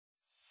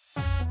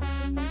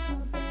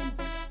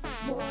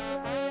Hi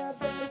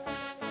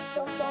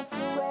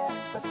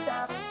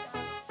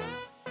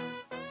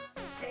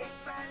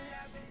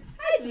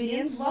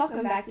Zweetians,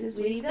 welcome back to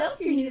Zweetieville. If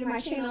you're new to my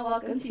channel,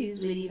 welcome to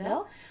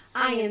Zweetieville.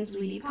 I am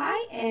Zweetie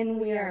Pie and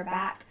we are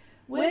back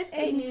with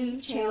a new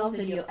channel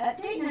video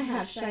update, and I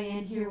have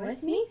Cheyenne here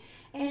with me,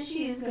 and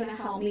she is going to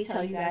help me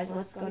tell you guys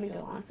what's going to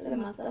go on for the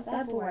month of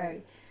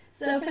February.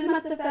 So for the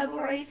month of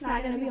February, it's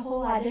not going to be a whole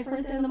lot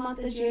different than the month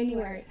of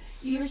January.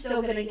 You're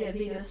still going to get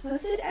videos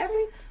posted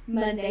every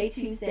Monday,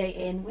 Tuesday,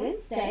 and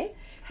Wednesday.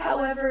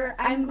 However,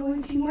 I'm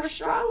going to more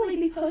strongly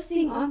be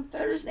posting on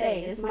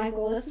Thursday. Is my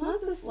goal this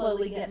month to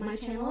slowly get my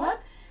channel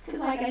up,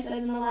 because like I said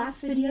in the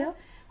last video,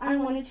 I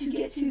wanted to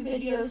get 2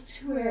 videos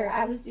to where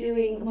I was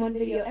doing 1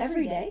 video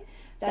every day.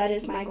 That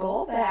is my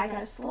goal, but I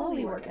got to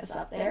slowly work us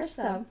up there.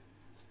 So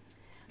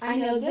I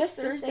know this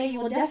Thursday you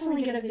will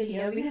definitely get a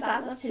video, because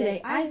as of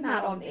today, I am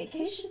out on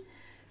vacation.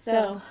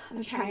 So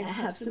I'm trying to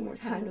have some more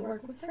time to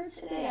work with her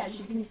today, as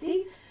you can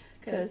see,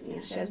 because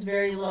she has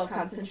very low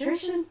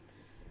concentration.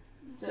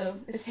 So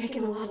it's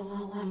taking a lot of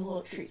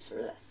little treats for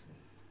this.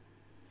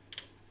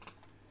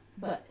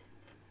 But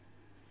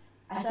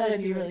I thought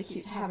it'd be really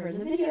cute to have her in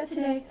the video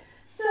today.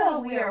 So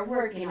we are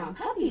working on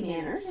puppy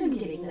manners and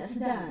getting this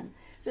done.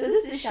 So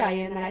this is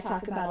Cheyenne that I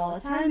talk about all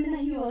the time, and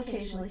that you will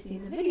occasionally see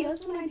in the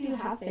videos when I do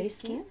have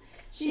face cam.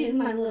 She is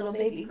my little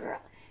baby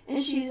girl,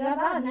 and she's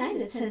about 9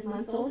 to 10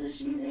 months old, and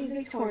she's a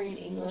Victorian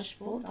English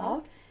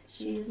Bulldog.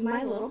 She's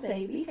my little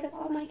baby, because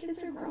all my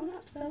kids are grown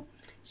up, so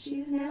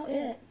she's now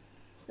it.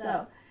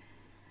 So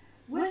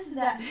with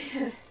that,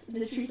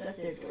 the treats up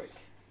there, Dork.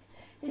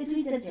 The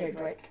treats up there,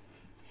 Dork.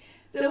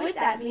 So with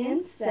that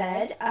being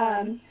said,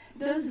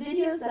 those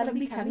videos that will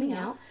be coming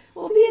out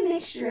will be a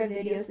mixture of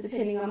videos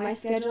depending on my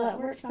schedule at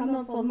work. Some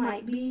of them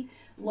might be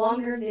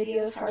longer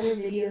videos, harder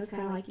videos,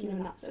 kind of like,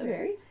 not so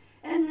very.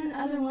 And then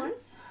other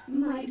ones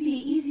might be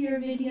easier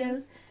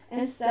videos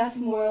and stuff,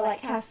 more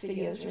like cast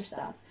videos or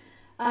stuff.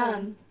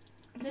 So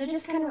it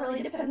just kind of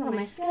really depends on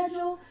my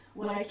schedule,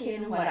 what I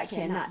can and what I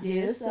cannot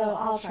do. So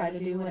I'll try to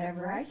do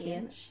whatever I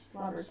can. She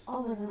slobbers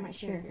all over my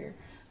chair here.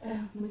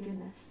 Oh my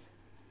goodness.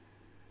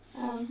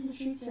 The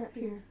treats are up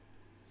here.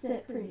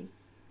 Sit pretty.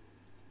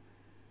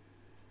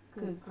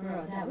 Good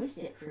girl, that was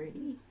sit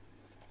pretty.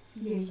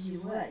 Yes,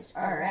 you was.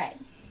 Alright.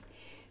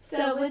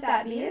 So with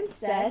that being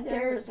said,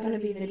 there's going to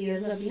be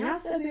videos of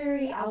Not So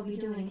Berry. I'll be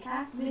doing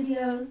cast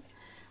videos.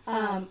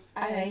 I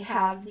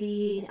have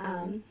the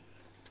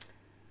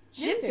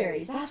gym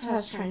fairies. That's what I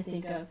was trying to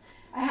think of.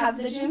 I have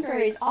the gym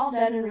fairies all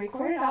done and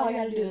recorded. All I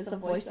got to do is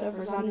some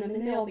voiceovers on them,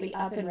 and they'll be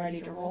up and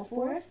ready to roll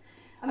for us.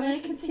 I'm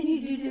going to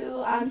continue to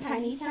do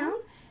Tiny Town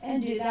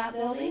and do that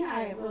building.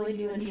 I really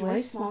do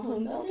enjoy small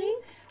home building.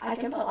 I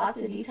can put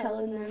lots of detail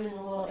in them in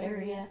a little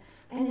area,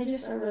 and I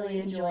really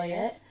enjoy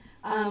it.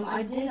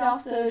 I did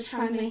also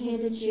try my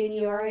hand in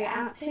January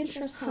at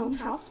Pinterest home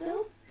house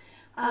builds,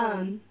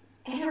 and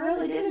I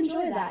really did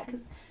enjoy that,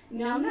 because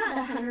I'm not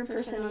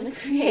 100% on the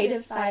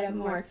creative side. I'm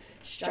more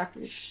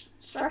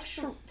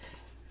structural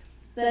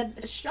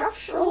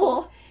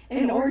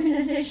and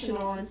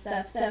organizational and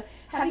stuff. So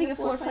having a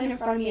floor plan in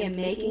front of me and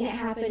making it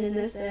happen in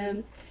The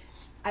Sims,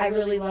 I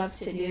really love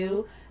to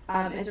do.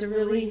 It's a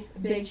really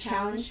big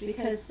challenge,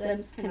 because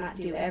Sims cannot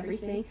do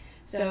everything.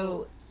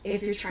 So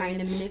if you're trying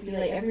to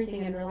manipulate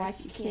everything in real life,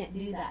 you can't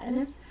do that. And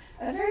it's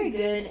a very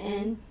good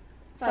and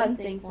fun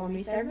thing for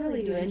me, so I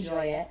really do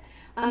enjoy it.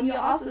 You'll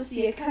also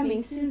see a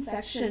coming soon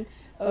section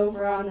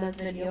over on the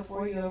video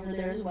for you over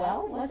there as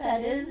well. What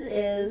that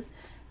is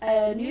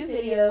a new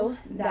video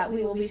that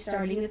we will be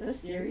starting. It's a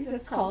series.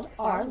 It's called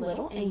Our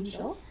Little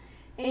Angel.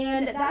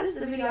 And that is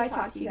the video I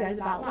talked to you guys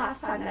about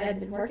last time that I've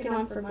been working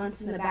on for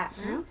months in the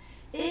background.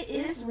 It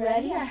is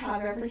ready. I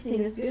have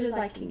everything as good as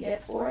I can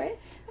get for it.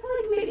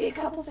 I have maybe a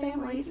couple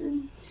families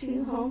and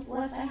 2 homes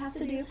left I have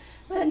to do,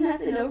 but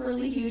nothing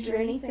overly huge or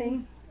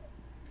anything.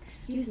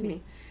 Excuse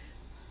me.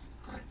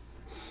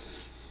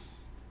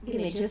 Give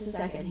me just a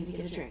second. I need to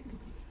get a drink.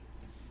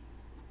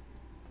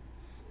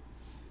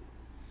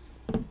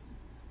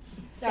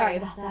 Sorry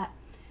about that.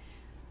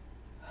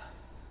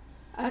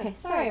 Okay,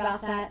 sorry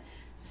about that.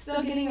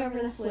 Still getting over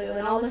the flu,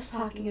 and all this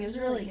talking is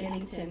really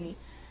getting to me.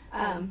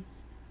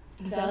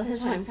 So this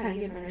is why I'm kind of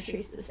giving her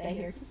treats to stay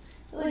here, because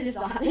I really just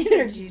don't have the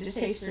energy to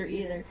chase her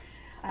either.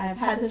 I've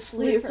had this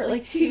flu for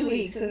like 2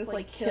 weeks, and it's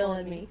like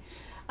killing me.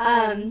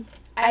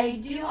 I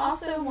do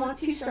also want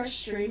to start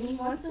streaming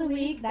once a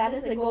week. That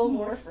is a goal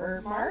more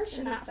for March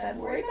and not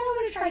February, but I'm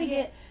going to try to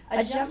get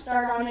a jump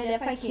start on it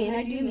if I can.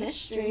 I do miss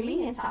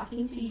streaming and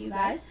talking to you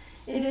guys.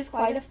 It is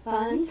quite a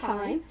fun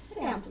time. Sit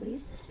down,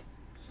 please.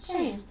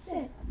 Cheyenne,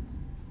 sit.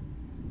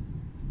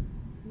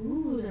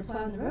 Ooh, they're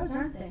plowing the roads,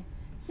 aren't they?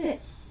 Sit.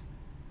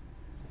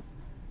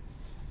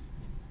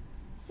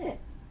 Sit.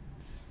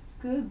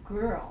 Good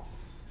girl.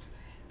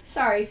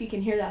 Sorry if you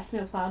can hear that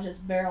snowplow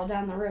just barrel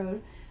down the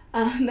road.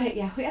 But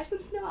yeah, we have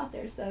some snow out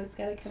there, so it's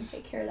got to come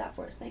take care of that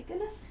for us, thank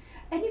goodness.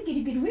 I don't get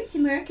to go to work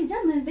tomorrow because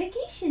I'm on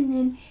vacation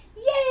then.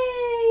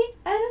 Yay!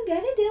 I don't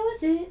got to deal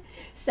with it.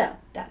 So,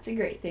 that's a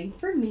great thing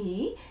for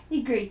me.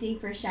 A great thing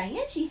for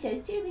Cheyenne, she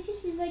says too,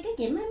 because she's like, I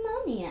get my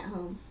mommy at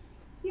home.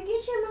 You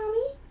get your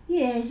mommy?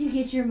 Yes, you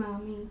get your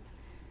mommy.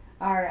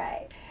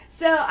 Alright.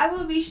 So I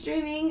will be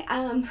streaming,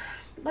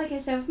 like I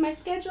said, with my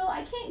schedule,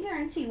 I can't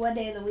guarantee what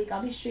day of the week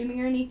I'll be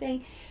streaming or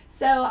anything.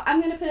 So I'm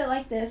going to put it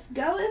like this.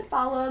 Go and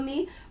follow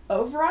me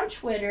over on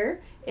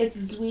Twitter. It's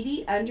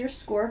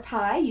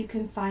Zweetie_pie. You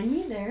can find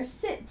me there.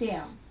 Sit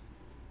down.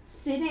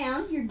 Sit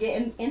down. You're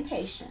getting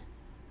impatient.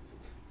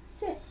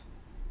 Sit.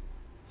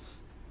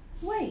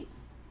 Wait.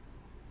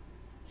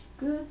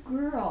 Good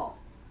girl.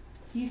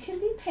 You can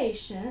be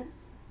patient.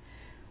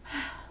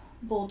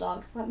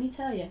 Bulldogs, let me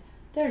tell you,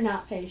 they're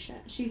not patient.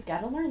 She's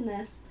got to learn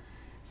this.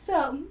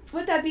 So,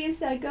 with that being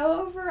said,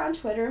 go over on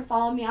Twitter and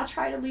follow me. I'll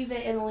try to leave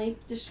it in the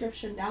link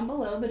description down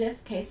below, but if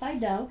in case I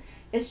don't,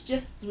 it's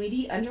just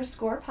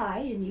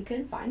Zweetie_pie, and you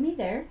can find me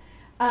there.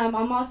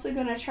 I'm also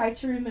going to try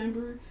to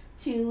remember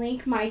to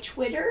link my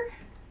Twitter.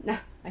 No,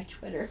 my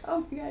Twitter.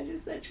 Oh my god, I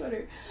just said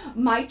Twitter.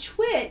 My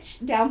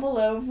Twitch down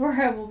below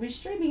where I will be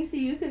streaming, so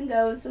you can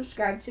go and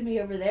subscribe to me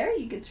over there.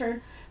 You can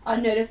turn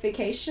on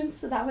notifications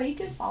so that way you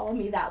can follow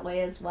me that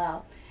way as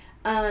well.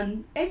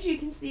 As you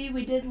can see,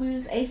 we did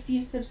lose a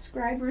few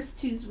subscribers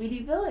to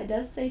Zweetieville. It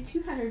does say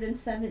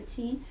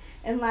 217,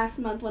 and last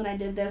month when I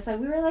did this,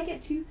 we were like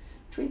at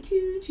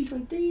 222,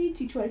 223,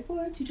 224,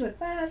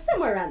 225,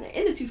 somewhere around there,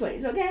 in the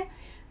 220s, okay?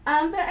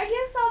 But I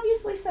guess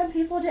obviously some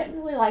people didn't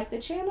really like the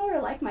channel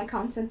or like my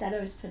content that I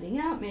was putting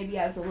out. Maybe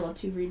I was a little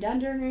too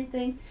redundant or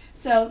anything.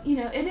 So, you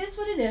know, it is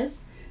what it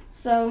is.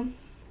 So,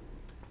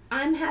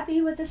 I'm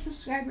happy with the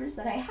subscribers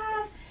that I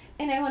have.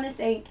 And I want to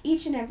thank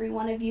each and every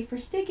one of you for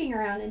sticking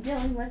around and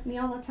dealing with me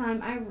all the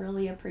time. I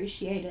really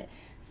appreciate it.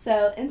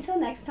 So, until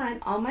next time,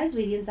 all my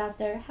Zweetians out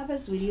there, have a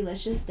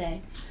Zweetielicious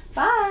day.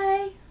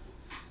 Bye!